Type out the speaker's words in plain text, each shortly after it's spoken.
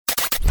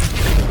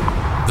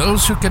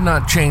Those who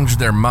cannot change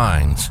their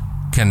minds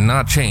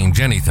cannot change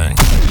anything.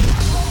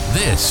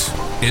 This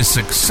is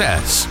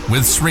Success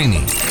with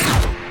Srini.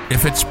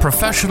 If it's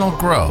professional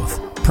growth,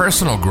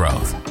 personal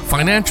growth,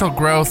 financial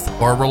growth,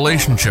 or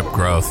relationship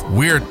growth,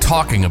 we're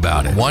talking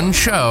about it. One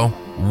show,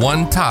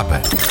 one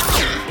topic.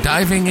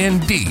 Diving in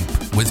deep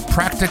with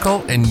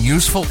practical and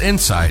useful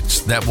insights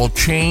that will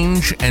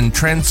change and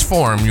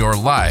transform your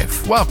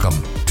life. Welcome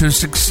to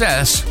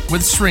Success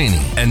with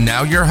Srini. And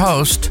now your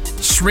host,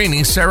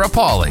 Srini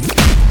Sarapalli.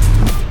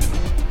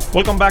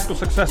 Welcome back to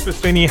Success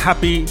with Srini.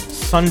 Happy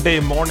Sunday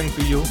morning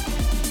to you.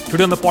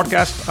 Today on the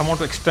podcast, I want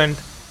to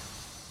extend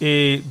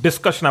a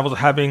discussion I was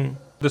having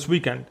this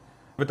weekend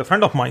with a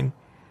friend of mine,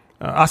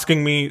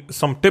 asking me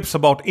some tips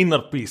about inner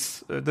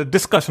peace. The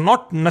discussion,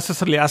 not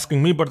necessarily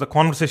asking me, but the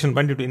conversation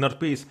went into inner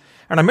peace.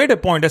 And I made a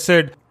point. I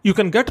said, you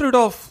can get rid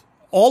of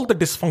all the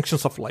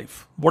dysfunctions of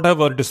life,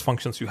 whatever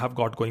dysfunctions you have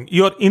got going.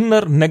 Your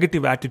inner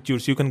negative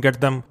attitudes, you can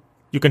get them.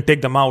 You can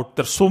take them out.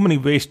 There's so many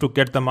ways to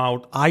get them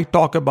out. I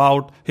talk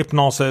about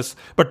hypnosis,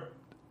 but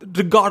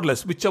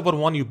regardless, whichever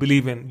one you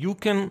believe in, you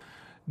can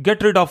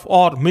get rid of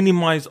or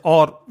minimize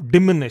or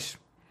diminish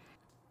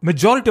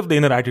majority of the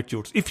inner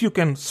attitudes if you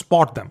can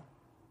spot them.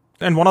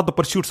 And one of the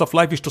pursuits of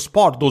life is to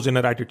spot those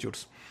inner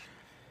attitudes.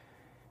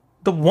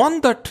 The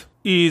one that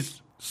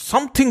is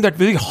something that's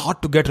very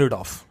hard to get rid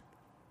of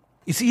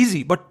is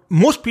easy, but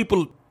most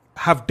people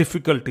have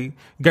difficulty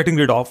getting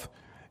rid of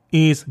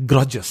is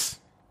grudges.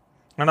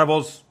 And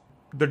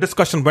the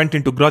discussion went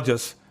into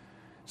grudges.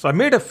 So I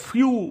made a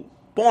few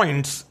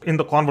points in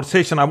the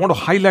conversation. I want to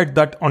highlight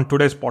that on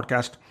today's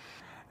podcast.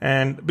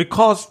 And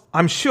because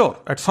I'm sure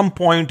at some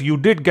point you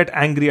did get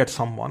angry at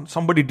someone,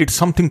 somebody did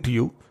something to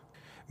you,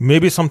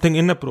 maybe something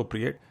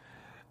inappropriate.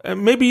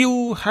 Maybe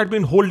you had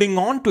been holding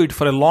on to it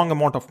for a long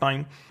amount of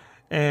time.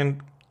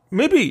 And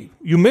maybe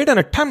you made an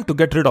attempt to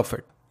get rid of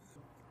it.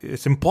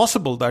 It's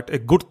impossible that a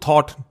good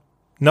thought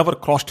never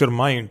crossed your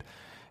mind.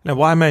 Now,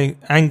 why am I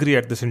angry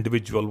at this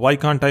individual? Why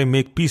can't I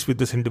make peace with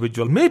this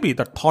individual? Maybe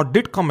that thought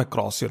did come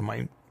across your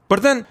mind.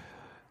 But then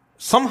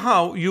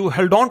somehow you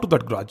held on to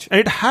that grudge. And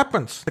it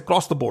happens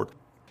across the board.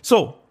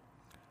 So,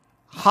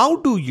 how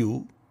do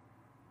you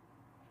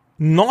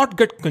not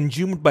get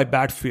consumed by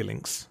bad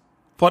feelings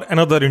for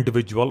another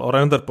individual or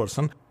another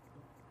person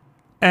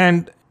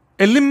and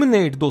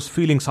eliminate those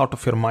feelings out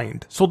of your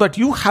mind so that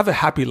you have a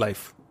happy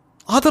life?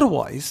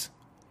 Otherwise,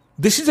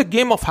 this is a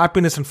game of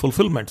happiness and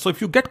fulfillment. So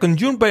if you get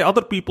consumed by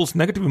other people's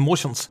negative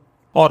emotions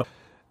or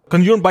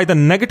consumed by the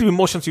negative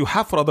emotions you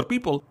have for other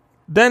people,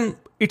 then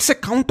it's a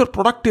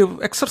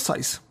counterproductive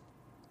exercise.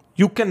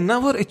 You can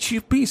never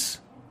achieve peace.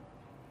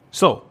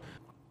 So,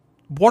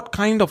 what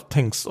kind of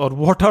things or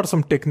what are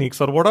some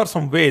techniques or what are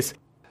some ways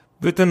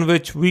within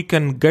which we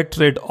can get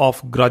rid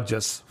of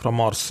grudges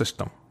from our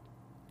system?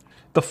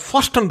 The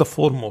first and the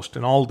foremost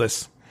in all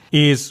this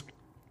is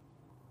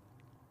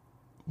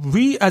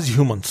we as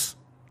humans,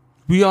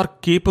 we are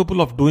capable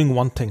of doing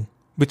one thing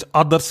which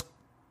others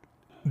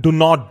do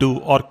not do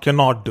or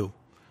cannot do.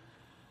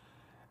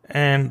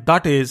 And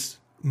that is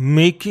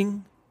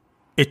making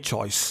a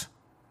choice.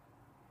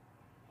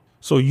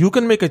 So you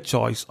can make a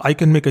choice, I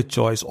can make a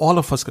choice, all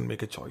of us can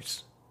make a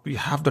choice. We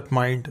have that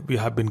mind, we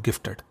have been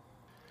gifted.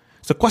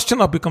 So the question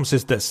now becomes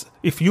is this: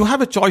 if you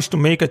have a choice to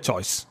make a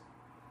choice,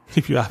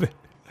 if you have it,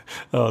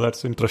 oh,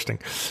 that's interesting.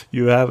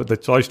 You have the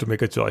choice to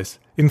make a choice.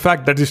 In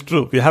fact, that is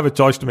true. We have a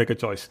choice to make a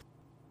choice.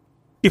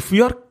 If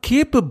we are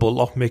capable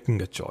of making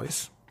a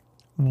choice,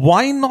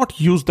 why not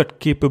use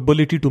that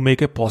capability to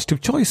make a positive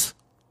choice?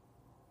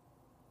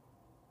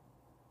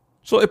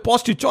 So a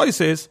positive choice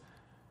is,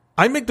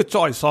 I make the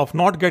choice of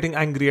not getting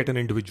angry at an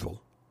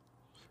individual,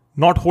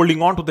 not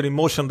holding on to the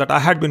emotion that I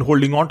had been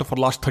holding on to for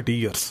the last 30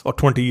 years or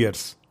 20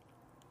 years.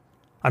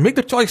 I make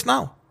the choice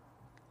now.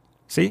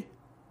 See?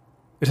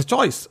 It's a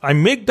choice. I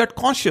make that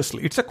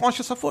consciously. It's a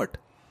conscious effort.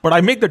 But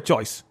I make that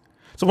choice.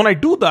 So when I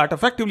do that,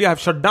 effectively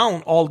I've shut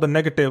down all the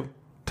negative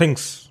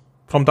things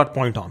from that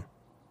point on.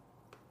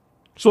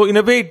 So in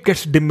a way it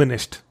gets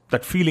diminished.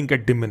 That feeling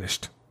gets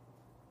diminished.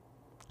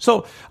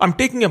 So I'm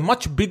taking a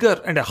much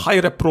bigger and a higher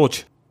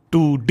approach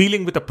to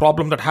dealing with a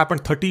problem that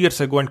happened 30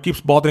 years ago and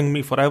keeps bothering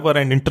me forever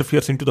and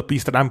interferes into the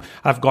peace that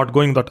I've got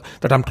going,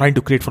 that I'm trying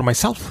to create for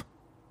myself.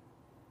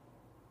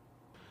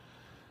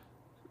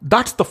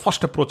 That's the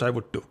first approach I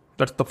would do.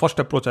 That's the first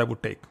approach I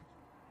would take.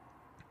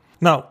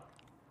 Now,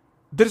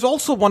 there is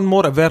also one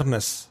more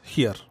awareness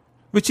here,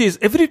 which is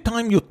every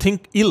time you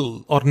think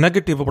ill or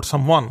negative about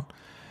someone,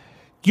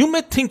 you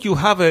may think you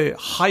have a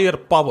higher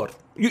power.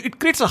 It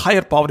creates a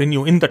higher power in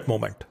you in that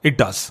moment. It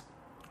does.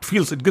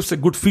 It gives a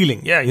good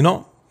feeling. Yeah,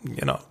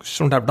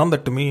 shouldn't have done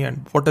that to me.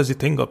 And what does he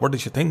think or what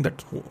does she think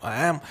that who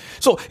I am?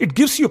 So it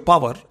gives you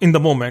power in the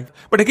moment.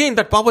 But again,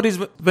 that power is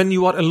when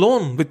you are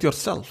alone with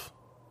yourself,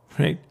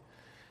 right?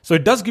 So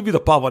it does give you the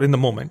power in the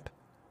moment.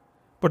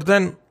 But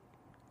then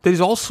there is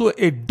also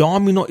a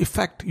domino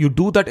effect. You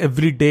do that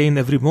every day in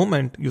every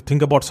moment. You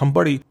think about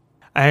somebody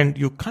and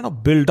you kind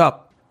of build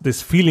up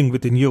this feeling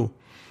within you.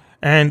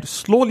 And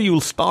slowly you'll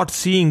start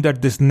seeing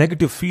that this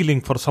negative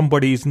feeling for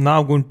somebody is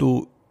now going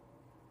to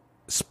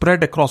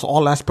spread across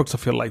all aspects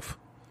of your life.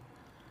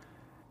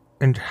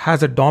 And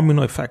has a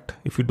domino effect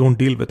if you don't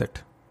deal with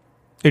it.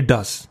 It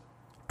does.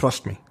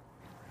 Trust me.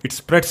 It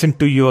spreads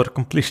into your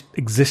complete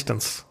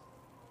existence.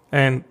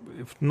 And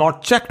if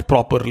not checked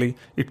properly,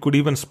 it could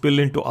even spill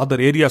into other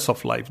areas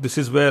of life. This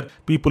is where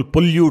people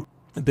pollute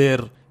their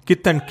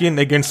kith and kin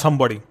against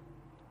somebody.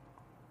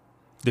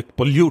 They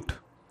pollute.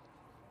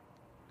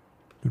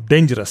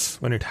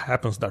 Dangerous when it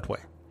happens that way.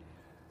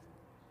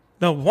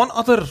 Now, one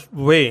other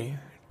way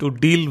to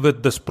deal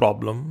with this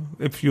problem,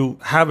 if you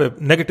have a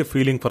negative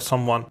feeling for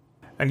someone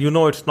and you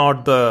know it's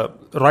not the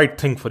right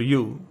thing for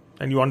you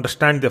and you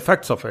understand the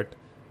effects of it,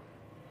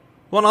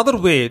 one other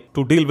way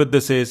to deal with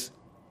this is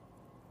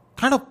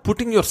kind of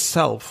putting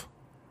yourself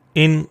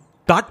in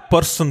that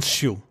person's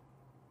shoe,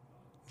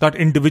 that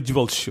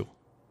individual's shoe.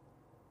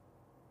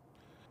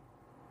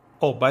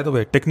 Oh, by the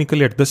way,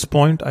 technically at this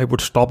point, I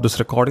would stop this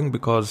recording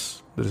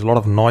because there is a lot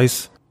of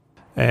noise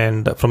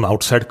and from the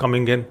outside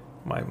coming in.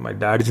 My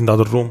dad is in the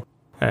other room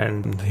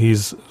and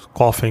he's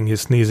coughing,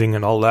 he's sneezing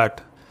and all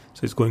that.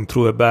 So he's going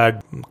through a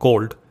bad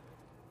cold.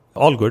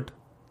 All good.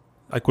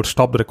 I could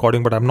stop the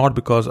recording, but I'm not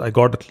because I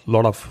got a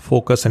lot of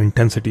focus and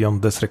intensity on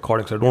this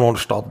recording. So I don't want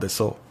to stop this.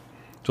 So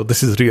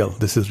this is real.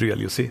 This is real.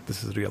 You see,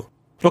 this is real.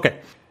 Okay.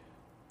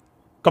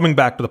 Coming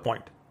back to the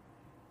point.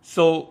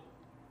 So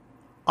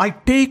I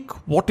take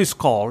what is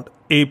called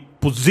a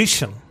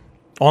position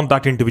on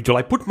that individual.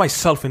 I put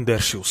myself in their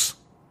shoes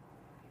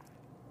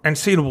and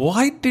say,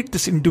 why did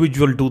this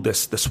individual do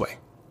this way?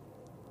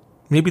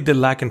 Maybe they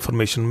lack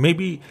information.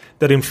 Maybe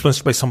they're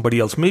influenced by somebody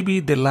else. Maybe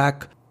they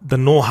lack the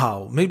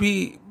know-how.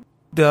 Maybe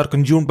they are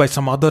consumed by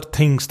some other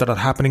things that are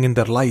happening in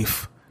their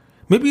life.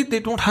 Maybe they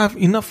don't have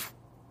enough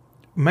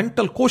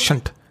mental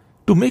quotient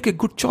to make a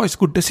good choice,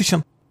 good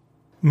decision.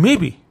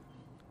 Maybe.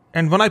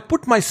 And when I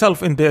put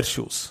myself in their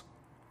shoes,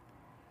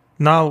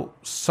 now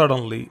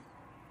suddenly,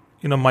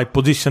 my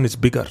position is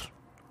bigger.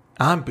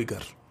 I'm bigger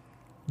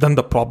than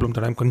the problem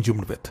that I'm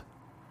consumed with.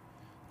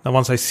 Now,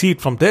 once I see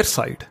it from their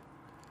side,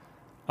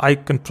 I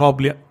can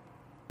probably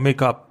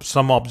make up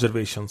some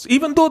observations,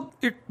 even though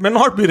it may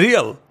not be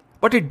real,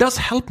 but it does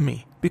help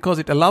me because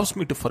it allows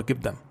me to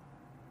forgive them.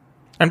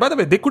 And by the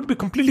way, they could be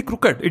completely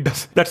crooked. It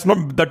does.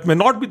 That may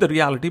not be the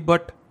reality,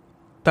 but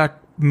that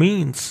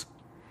means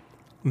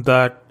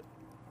that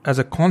as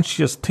a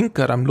conscious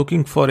thinker, I'm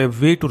looking for a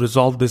way to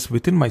resolve this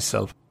within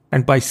myself.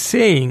 And by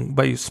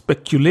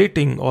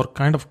speculating or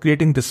kind of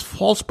creating this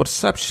false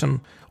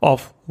perception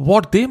of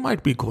what they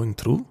might be going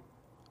through,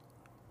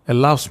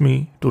 allows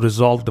me to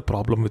resolve the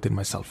problem within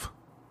myself.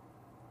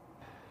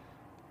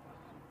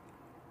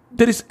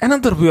 There is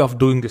another way of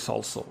doing this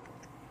also.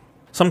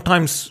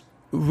 Sometimes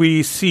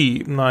we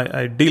see,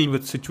 I deal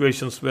with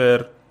situations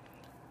where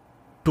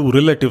two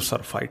relatives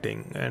are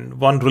fighting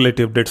and one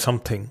relative did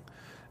something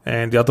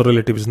and the other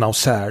relative is now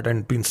sad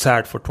and been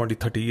sad for 20,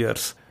 30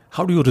 years.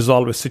 How do you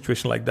resolve a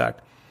situation like that?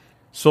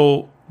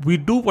 So we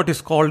do what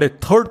is called a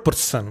third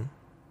person,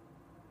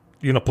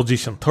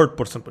 position, third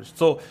person position.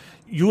 So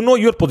you know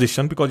your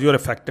position because you're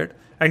affected,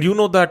 and you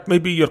know that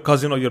maybe your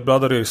cousin or your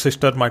brother or your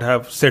sister might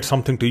have said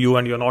something to you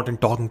and you're not in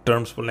talking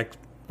terms for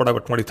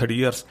 20, 30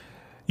 years.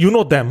 You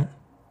know them,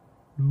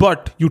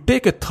 but you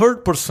take a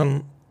third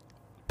person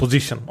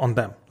position on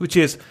them, which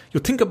is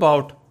you think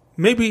about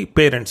maybe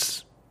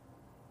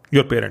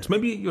your parents,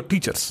 maybe your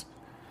teachers.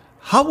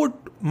 How would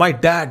my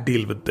dad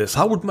deal with this?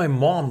 How would my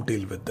mom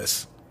deal with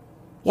this?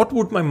 What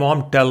would my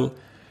mom tell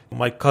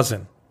my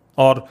cousin?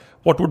 Or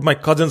what would my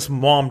cousin's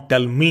mom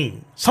tell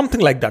me?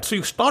 Something like that. So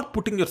you start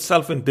putting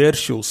yourself in their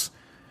shoes.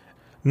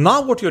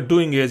 Now what you're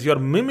doing is you're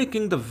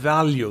mimicking the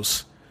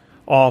values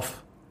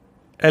of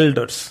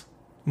elders,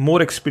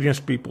 more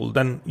experienced people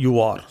than you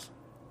are.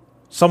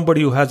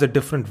 Somebody who has a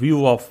different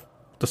view of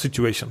the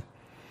situation.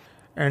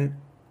 And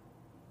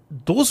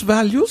those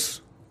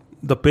values,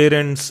 the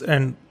parents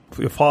and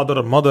your father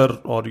or mother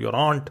or your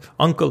aunt,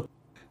 uncle,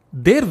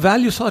 their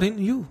values are in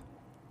you.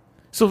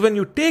 So when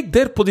you take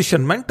their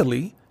position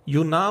mentally,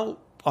 you now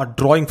are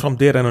drawing from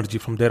their energy,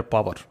 from their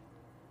power.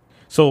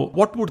 So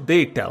what would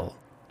they tell?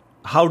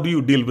 How do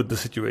you deal with the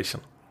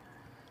situation?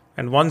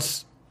 And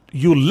once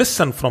you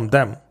listen from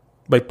them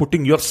by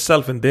putting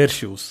yourself in their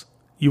shoes,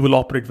 you will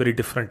operate very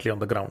differently on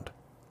the ground.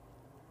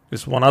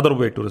 It's one other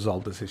way to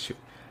resolve this issue.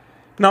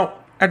 Now,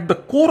 at the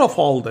core of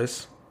all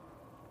this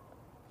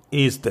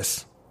is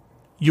this.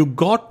 You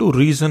got to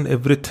reason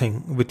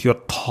everything with your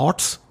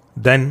thoughts,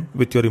 then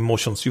with your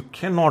emotions. You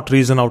cannot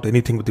reason out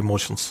anything with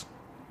emotions.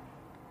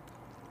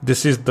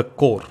 This is the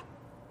core.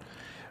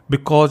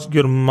 Because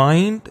your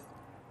mind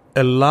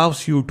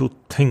allows you to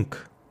think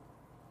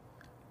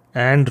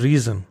and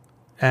reason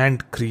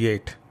and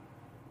create.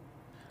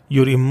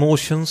 Your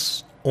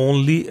emotions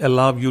only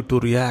allow you to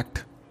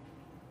react.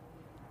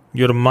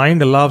 Your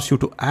mind allows you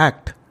to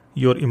act.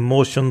 Your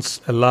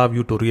emotions allow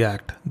you to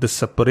react. This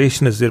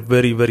separation is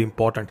very, very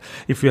important.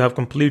 If you have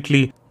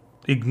completely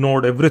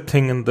ignored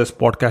everything in this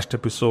podcast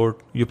episode,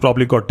 you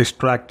probably got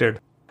distracted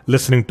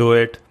listening to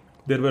it.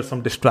 There were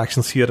some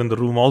distractions here in the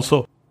room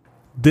also.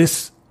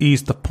 This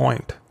is the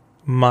point.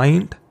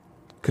 Mind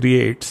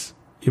creates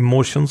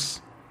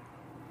emotions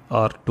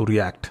or to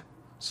react.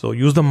 So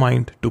use the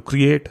mind to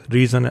create,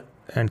 reason,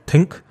 and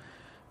think,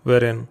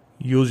 wherein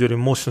use your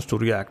emotions to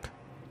react.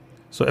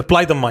 So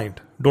apply the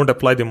mind, don't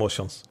apply the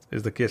emotions,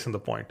 is the case in the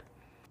point.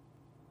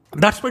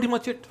 That's pretty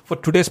much it for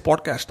today's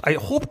podcast. I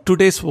hope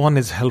today's one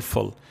is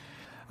helpful.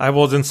 I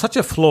was in such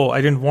a flow,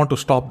 I didn't want to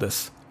stop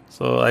this.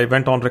 So I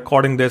went on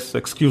recording this,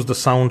 excuse the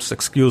sounds,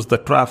 excuse the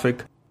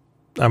traffic.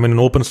 I'm in an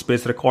open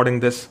space recording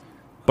this,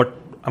 but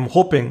I'm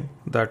hoping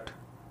that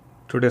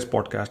today's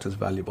podcast is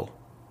valuable.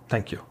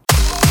 Thank you.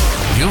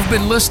 You've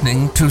been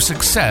listening to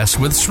Success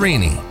with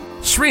Srini.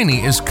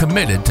 Srini is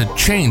committed to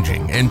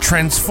changing and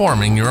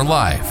transforming your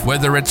life,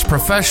 whether it's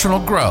professional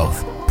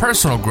growth,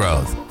 personal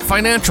growth,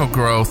 financial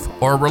growth,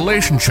 or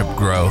relationship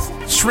growth.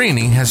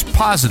 Srini has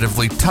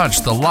positively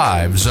touched the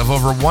lives of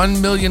over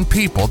 1 million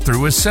people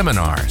through his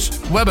seminars,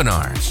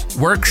 webinars,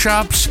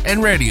 workshops,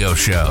 and radio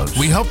shows.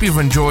 We hope you've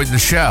enjoyed the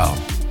show.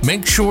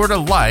 Make sure to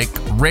like,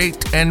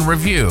 rate, and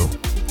review.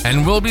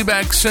 And we'll be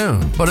back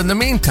soon. But in the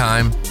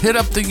meantime, hit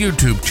up the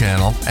YouTube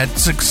channel at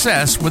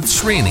Success with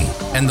Srini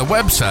and the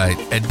website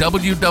at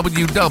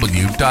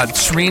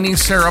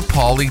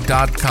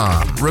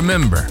www.srinisarapalli.com.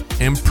 Remember,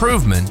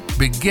 improvement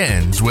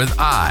begins with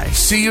I.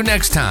 See you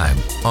next time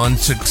on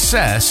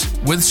Success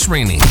with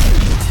Srini.